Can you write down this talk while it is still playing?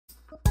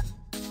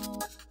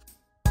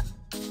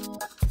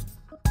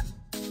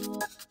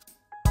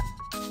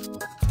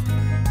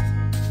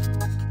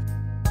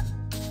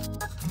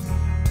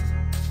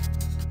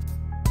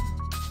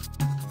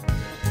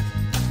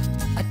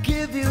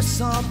you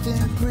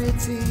something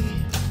pretty.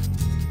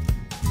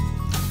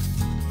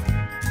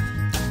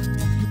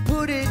 You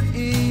put it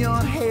in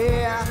your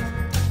hair,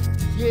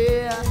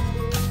 yeah.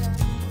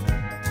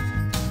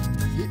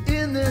 You're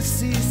in the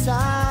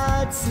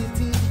seaside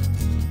city.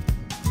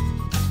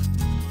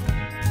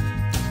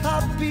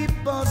 How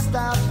people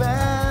stop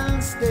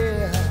and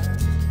stare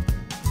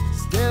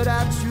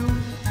at you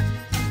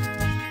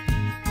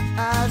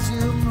as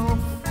you move,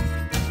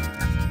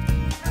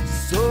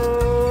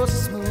 so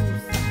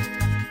smooth.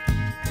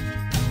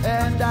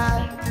 And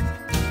I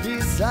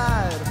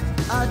decide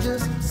I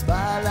just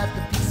smile at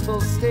the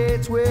peaceful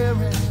stage we're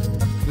in,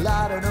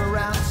 gliding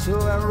around to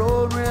our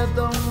own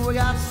rhythm. We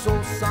got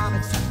soul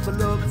sonic, super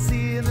love, and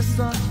seeing the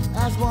sun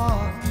as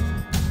one.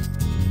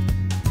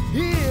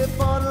 Here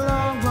for the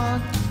long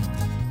run,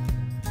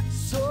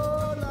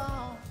 so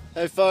long.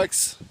 Hey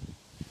folks,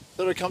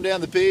 thought I'd come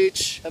down the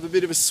beach, have a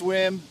bit of a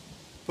swim.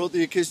 Brought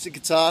the acoustic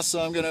guitar, so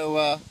I'm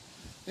gonna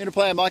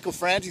play a Michael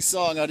Franti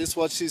song. I just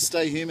watched his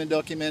Stay Human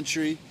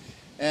documentary,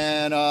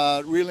 and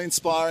really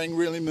inspiring,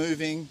 really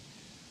moving.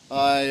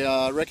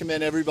 I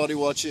recommend everybody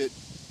watch it.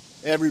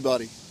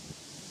 Everybody.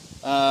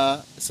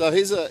 So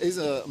here's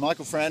a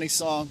Michael Franti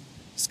song.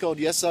 It's called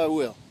Yes I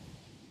Will.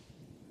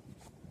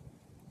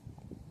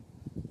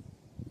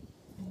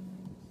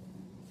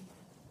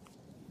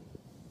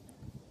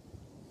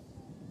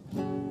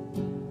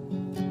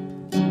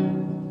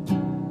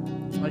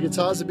 My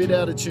guitar's a bit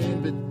out of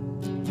tune, but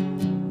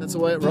that's the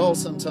way it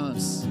rolls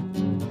sometimes.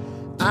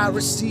 I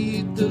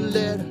received the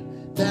letter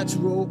that you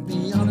wrote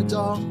me on a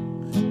dark,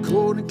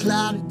 cold and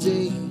cloudy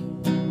day,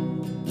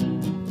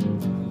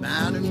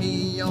 reminding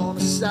me on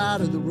the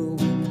side of the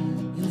road.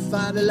 You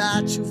find a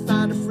light, you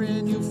find a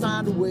friend, you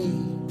find a way.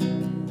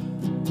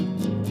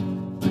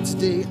 But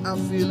today I'm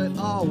feeling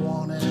all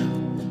worn out.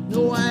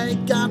 No, I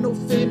ain't got no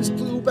famous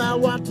clue about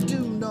what to do,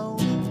 no.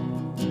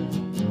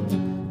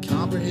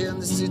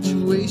 Comprehend the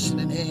situation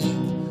in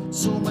hand,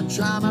 so I'm gonna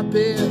try my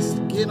best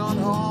to get on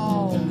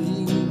home.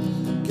 You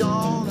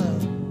gonna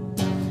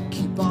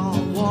keep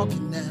on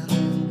walking now?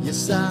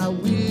 Yes I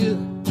will.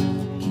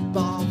 Keep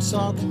on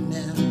talking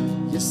now?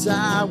 Yes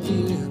I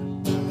will.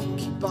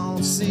 Keep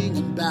on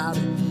singing about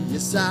it?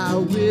 Yes I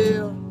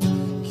will.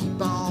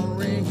 Keep on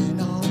ringing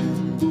on.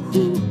 Ooh,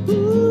 ooh, ooh,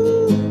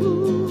 ooh,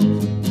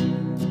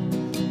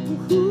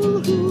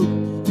 ooh, ooh, ooh,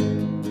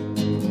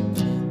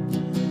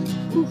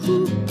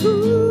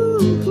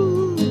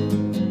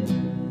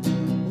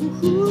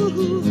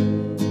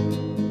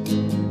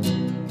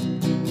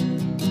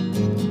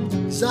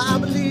 ooh. So I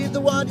believe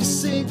that what you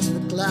sing to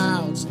the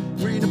clouds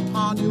rain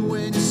upon you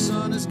when your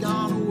sun has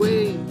gone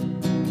away.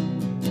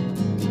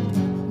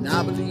 And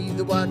I believe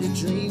that what you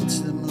dream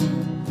to the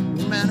moon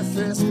will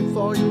manifest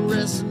before you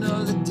rest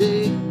another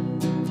day.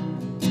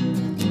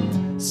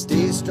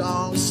 Stay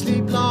strong,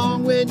 sleep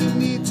long when you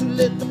need to.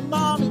 Let the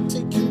morning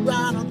take you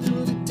right on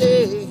through the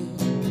day.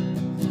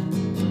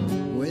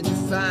 When you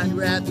find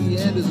you're at the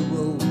end of the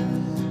road,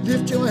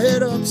 lift your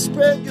head up,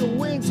 spread your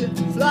wings and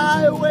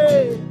fly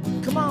away.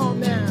 Come on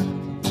now.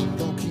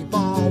 Keep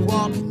on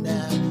walking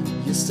now,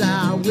 yes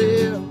I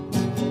will.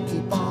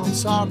 Keep on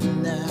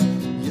talking now,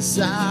 yes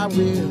I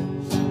will.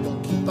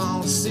 Don't keep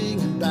on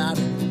singing about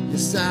it,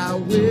 yes I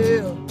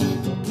will.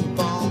 Don't keep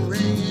on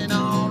ringing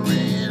on,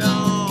 ringing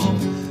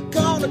on.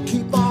 Gonna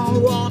keep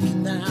on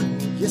walking now,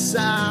 yes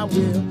I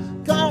will.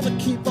 Gonna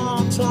keep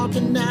on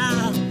talking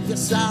now,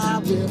 yes I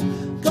will.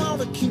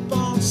 Gonna keep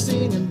on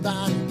singing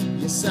about it,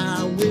 yes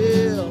I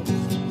will.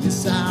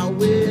 Yes I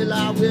will,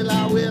 I will,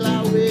 I will,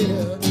 I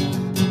will.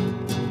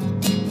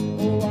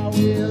 I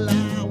will, I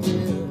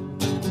will.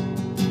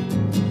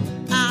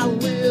 I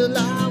will,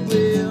 I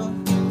will.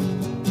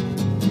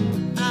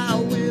 I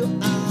will,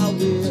 I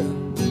will.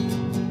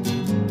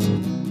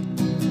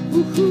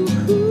 Ooh, ooh,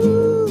 ooh,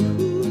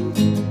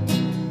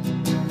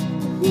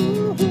 ooh,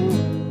 ooh,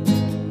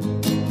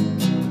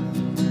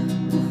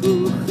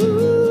 ooh,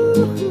 ooh.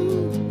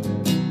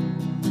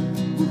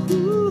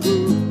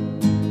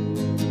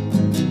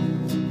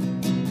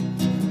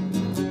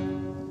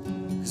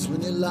 'Cause when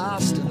you're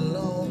lost and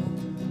alone,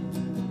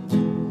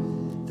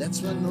 that's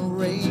when the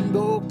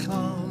rainbow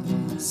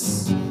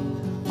comes.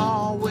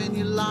 Oh, when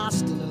you're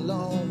lost and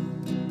alone,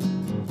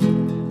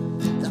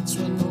 that's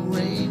when the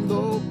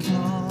rainbow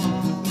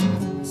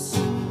comes.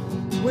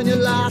 When you're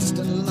lost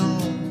and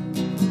alone,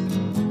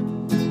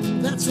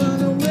 that's when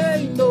the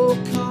rainbow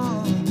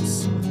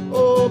comes.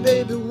 Oh,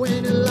 baby,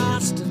 when you're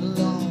lost and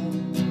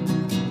alone,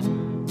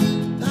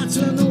 that's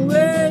when the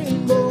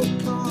rainbow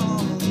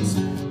comes.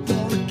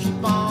 Gonna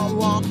keep on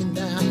walking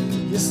down,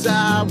 yes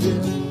I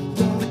will.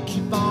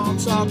 Keep on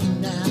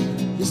talking now,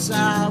 yes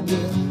I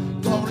will.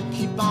 Gonna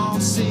keep on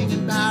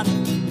singing about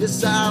it,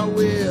 yes I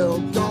will.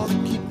 Gonna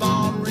keep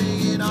on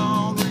ringing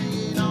on,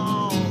 ringing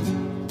on.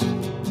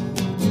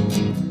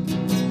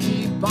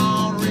 Keep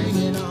on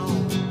ringing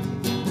on.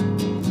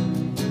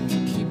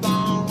 Keep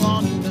on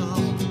walking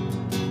on.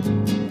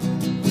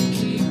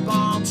 Keep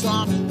on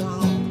talking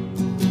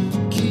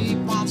on.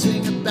 Keep on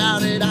singing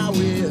about it, I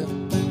will.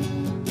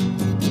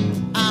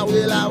 I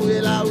will, I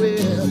will, I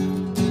will.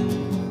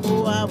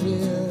 Oh, I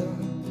will.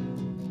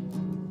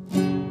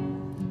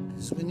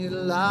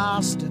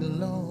 lost and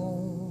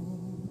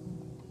alone.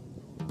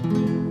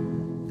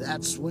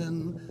 That's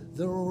when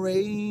the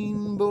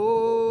rainbow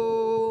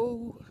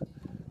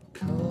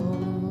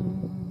comes.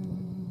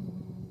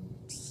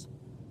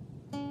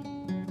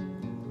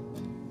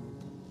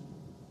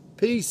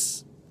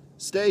 Peace.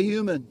 Stay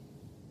human.